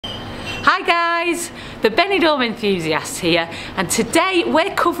Hi guys, the Benidorm enthusiasts here, and today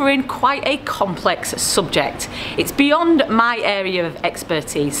we're covering quite a complex subject. It's beyond my area of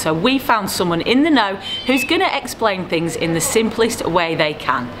expertise, so we found someone in the know who's going to explain things in the simplest way they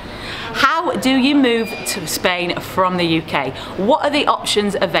can. How do you move to Spain from the UK? What are the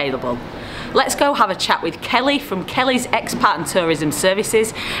options available? Let's go have a chat with Kelly from Kelly's Expat and Tourism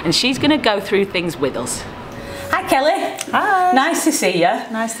Services, and she's going to go through things with us. Hi Kelly. Hi. Nice to see you.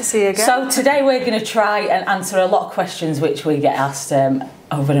 Nice to see you again. So today we're going to try and answer a lot of questions which we get asked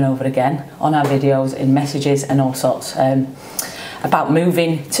over and over again on our videos, in messages and all sorts about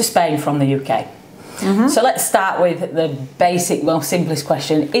moving to Spain from the UK. So let's start with the basic, most simplest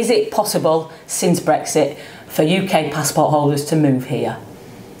question. Is it possible since Brexit for UK passport holders to move here?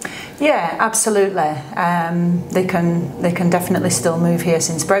 Yeah, absolutely. They can definitely still move here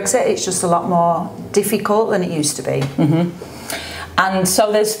since Brexit. It's just a lot more difficult than it used to be. And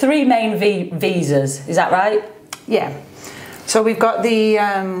so there's three main visas, is that right? Yeah. So we've got the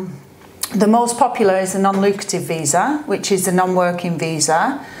most popular is the non-lucrative visa, which is the non-working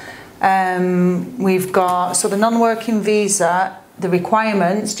visa. We've got, so the non-working visa, the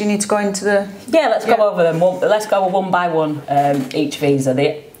requirements, do you need to go into the... Yeah, let's go over them. Let's go one by one, each visa.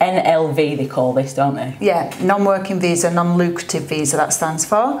 The NLV they call this, don't they? Yeah, non-working visa, non-lucrative visa, that stands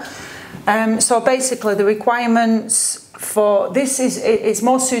for. So basically the requirements for this it's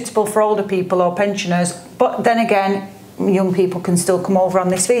more suitable for older people or pensioners, but then again, young people can still come over on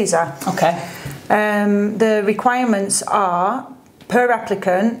this visa. Okay. The requirements are, per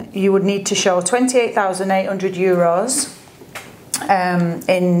applicant, you would need to show 28,800 euros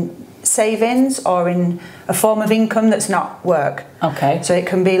in savings or in a form of income that's not work. Okay. So it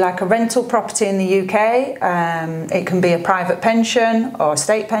can be like a rental property in the UK, it can be a private pension or a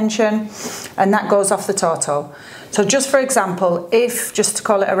state pension, and that goes off the total. So just for example, if, just to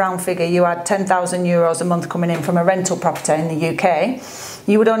call it a round figure, you had 10,000 euros a month coming in from a rental property in the UK,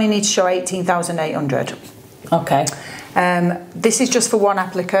 you would only need to show 18,800. Okay. This is just for one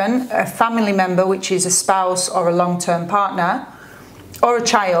applicant. A family member, which is a spouse or a long-term partner, or a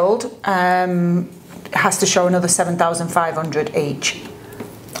child, has to show another 7,500 each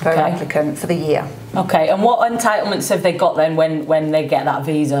per applicant for the year. Okay, and what entitlements have they got then when they get that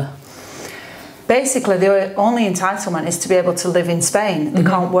visa? Basically, the only entitlement is to be able to live in Spain. They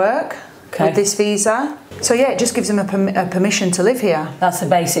can't work with this visa. So yeah, it just gives them a permission to live here. That's the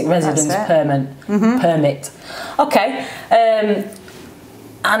basic residence permit. Okay.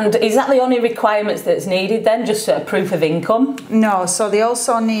 And is that the only requirements that's needed then, just a proof of income? No, so they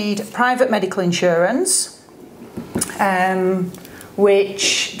also need private medical insurance,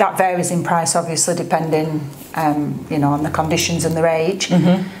 which that varies in price obviously depending you know, on the conditions and their age.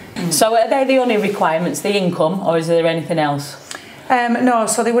 So are they the only requirements, the income, or is there anything else? No,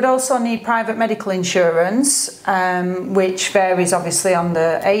 so they would also need private medical insurance, which varies obviously on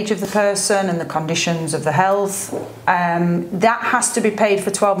the age of the person and the conditions of the health. That has to be paid for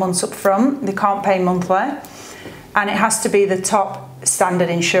 12 months up front. They can't pay monthly. And it has to be the top standard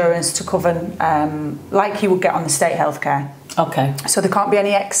insurance to cover, like you would get on the state healthcare. Okay. So there can't be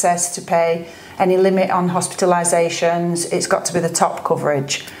any excess to pay, any limit on hospitalisations. It's got to be the top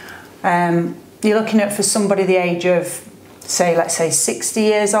coverage. You're looking at, for somebody the age of, say, let's say 60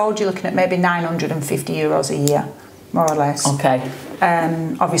 years old, you're looking at maybe 950 euros a year, more or less. Okay.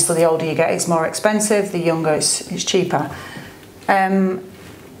 Obviously, the older you get, it's more expensive. The younger, it's cheaper.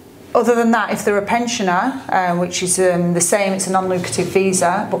 Other than that, if they're a pensioner, which is the same, it's a non-lucrative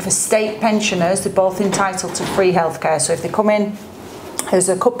visa, but for state pensioners, they're both entitled to free healthcare. So if they come in as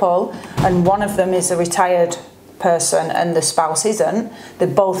a couple and one of them is a retired person and the spouse isn't, they're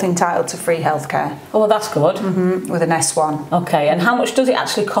both entitled to free healthcare. Oh, well, that's good. With an S1. Okay, and how much does it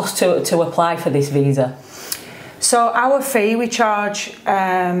actually cost to apply for this visa? So our fee, we charge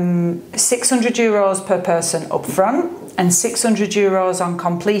 600 euros per person up front and 600 euros on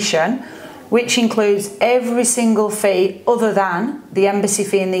completion, which includes every single fee other than the embassy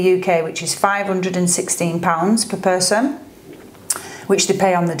fee in the UK, which is £516 per person, which they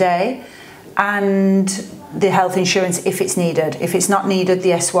pay on the day, and the health insurance if it's needed. If it's not needed,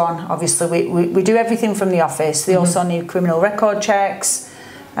 the S1, obviously we do everything from the office. They also need criminal record checks,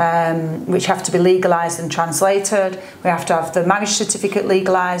 which have to be legalised and translated. We have to have the marriage certificate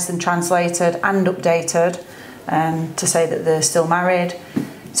legalised and translated and updated to say that they're still married.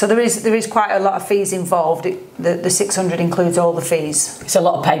 So there is quite a lot of fees involved. The 600 includes all the fees. It's a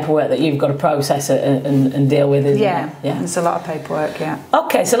lot of paperwork that you've got to process and deal with, isn't it? Yeah, it's a lot of paperwork, yeah.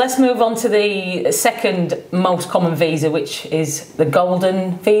 Okay, so let's move on to the second most common visa, which is the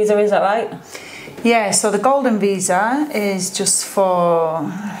golden visa, is that right? Yeah, so the golden visa is just for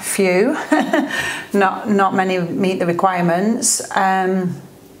few. Not many meet the requirements.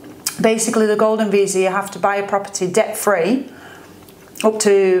 Basically, the golden visa, you have to buy a property debt-free up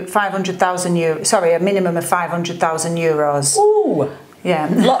to 500,000 euros. Sorry, a minimum of 500,000 euros. Ooh! Yeah.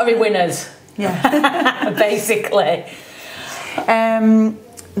 Lottery winners. Yeah. Basically.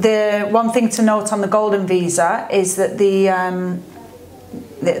 The one thing to note on the golden visa is that the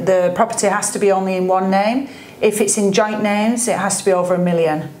property has to be only in one name. If it's in joint names, it has to be over 1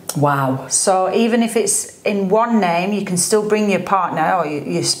 million. Wow. So even if it's in one name, you can still bring your partner or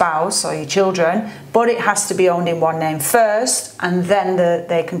your spouse or your children, but it has to be owned in one name first, and then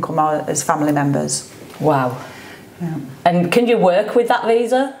they can come out as family members. Wow. Yeah. And can you work with that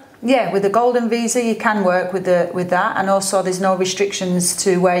visa? Yeah, with the golden visa you can work with that, and also there's no restrictions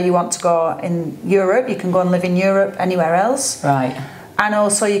to where you want to go in Europe. You can go and live in Europe anywhere else. Right. And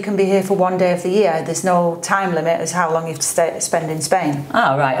also you can be here for 1 day of the year. There's no time limit as how long you have to spend in Spain.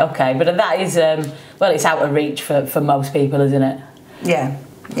 Oh, right, okay. But that is, well, it's out of reach for most people, isn't it? Yeah,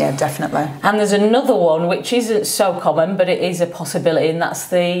 yeah, definitely. And there's another one which isn't so common, but it is a possibility, and that's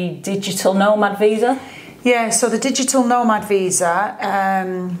the digital nomad visa. Yeah, so the digital nomad visa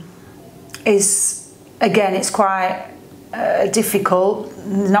is, again, it's quite difficult.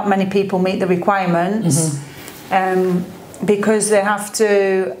 Not many people meet the requirements. Because they have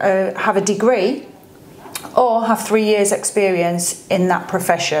to have a degree or have 3 years experience in that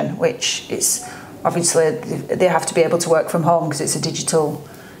profession, which is obviously they have to be able to work from home because it's a digital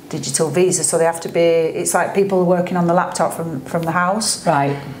visa, so they have to be, it's like people working on the laptop from the house.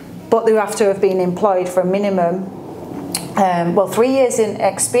 Right. But they have to have been employed for a minimum, 3 years in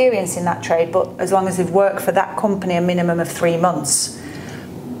experience in that trade, but as long as they've worked for that company a minimum of 3 months.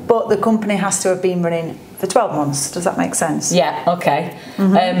 But the company has to have been running for 12 months. Does that make sense? Yeah, okay.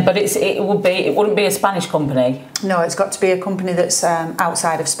 But it wouldn't be a Spanish company? No, it's got to be a company that's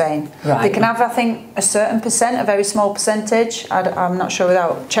outside of Spain. Right. They can have, I think, a certain percent, a very small percentage. I'm not sure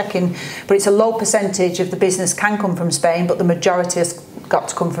without checking, but it's a low percentage of the business can come from Spain, but the majority has got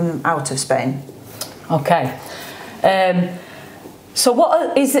to come from out of Spain. Okay. So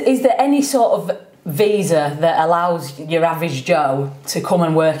what is there any sort of visa that allows your average Joe to come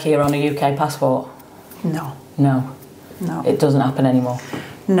and work here on a UK passport? No. No. No. It doesn't happen anymore?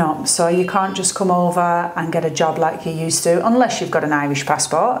 No. So you can't just come over and get a job like you used to, unless you've got an Irish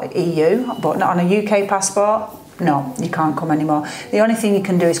passport, EU, but not on a UK passport. No, you can't come anymore. The only thing you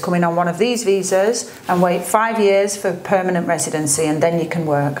can do is come in on one of these visas and wait 5 years for permanent residency, and then you can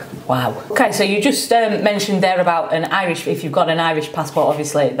work. Wow. Okay, so you just mentioned there about an Irish, if you've got an Irish passport,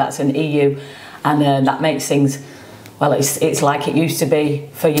 obviously that's an EU, and that makes things, well, it's like it used to be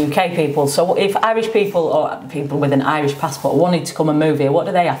for UK people. So if Irish people or people with an Irish passport wanted to come and move here, what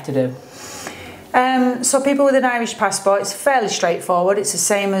do they have to do? So people with an Irish passport, it's fairly straightforward. It's the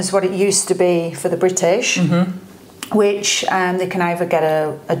same as what it used to be for the British, which they can either get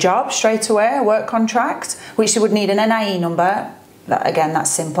a job straight away, a work contract, which they would need an NIE number. Again,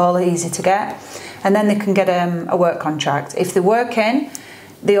 that's simple, easy to get. And then they can get a work contract. If they're working,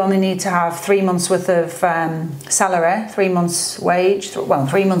 they only need to have 3 months worth of salary, 3 months wage,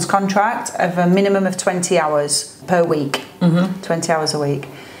 3 months contract of a minimum of 20 hours per week, 20 hours a week.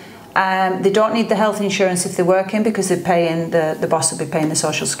 They don't need the health insurance if they're working, because they're paying, the boss will be paying the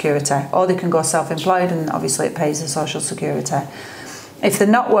social security, or they can go self-employed and obviously it pays the social security. If they're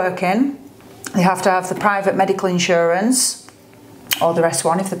not working, they have to have the private medical insurance, or the rest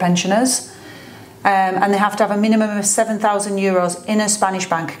one if they're pensioners. And they have to have a minimum of 7,000 euros in a Spanish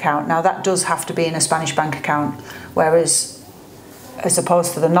bank account. Now that does have to be in a Spanish bank account, whereas as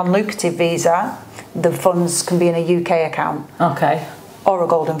opposed to the non-lucrative visa, the funds can be in a UK account. Okay. Or a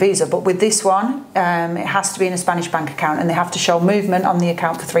golden visa. But with this one, it has to be in a Spanish bank account, and they have to show movement on the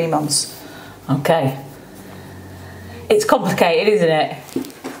account for 3 months. Okay. It's complicated, isn't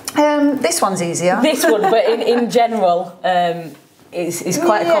it? This one's easier. This one, but in general, it's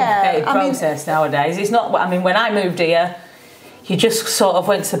quite a complicated process nowadays. It's not, I mean, when I moved here, you just sort of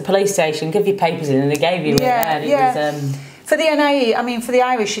went to the police station, give your papers in, and they gave you it. And it was, for the NIE, I mean, for the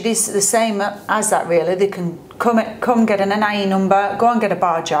Irish, it is the same as that, really. They can come get an NIE number, go and get a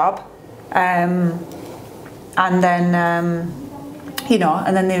bar job, and then,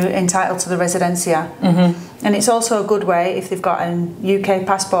 and then they're entitled to the Residencia. And it's also a good way if they've got an UK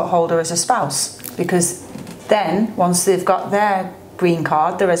passport holder as a spouse, because then, once they've got their green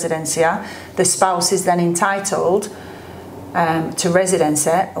card, the Residencia, the spouse is then entitled to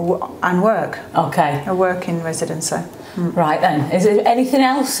residency and work. Okay. A working residency. Right then. Is there anything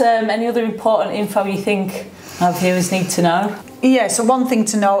else, any other important info you think our viewers need to know? Yeah, so one thing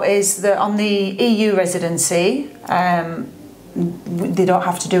to note is that on the EU residency, they don't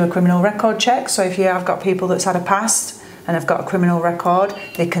have to do a criminal record check. So if you have got people that's had a past and have got a criminal record,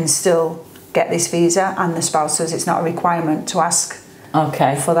 they can still get this visa, and the spouses, it's not a requirement to ask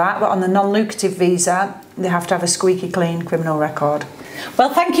for that. But on the non-lucrative visa, they have to have a squeaky clean criminal record.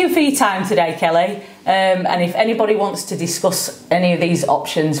 Well, thank you for your time today, Kelly. And if anybody wants to discuss any of these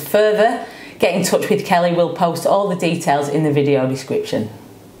options further, get in touch with Kelly. We'll post all the details in the video description.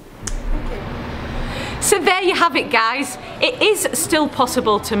 So there you have it, guys. It is still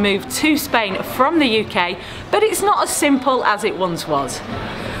possible to move to Spain from the UK, but it's not as simple as it once was.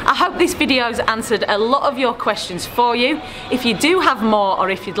 I hope this video has answered a lot of your questions for you. If you do have more, or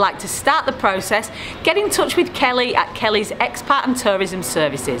if you'd like to start the process, get in touch with Kelly at Kelly's Expat and Tourism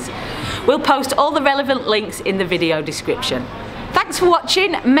Services. We'll post all the relevant links in the video description. Thanks for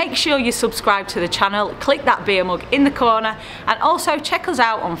watching. Make sure you subscribe to the channel, click that beer mug in the corner, and also check us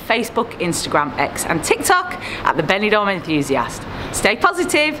out on Facebook, Instagram, X and TikTok at the Benidorm Enthusiast. Stay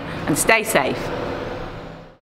positive and stay safe.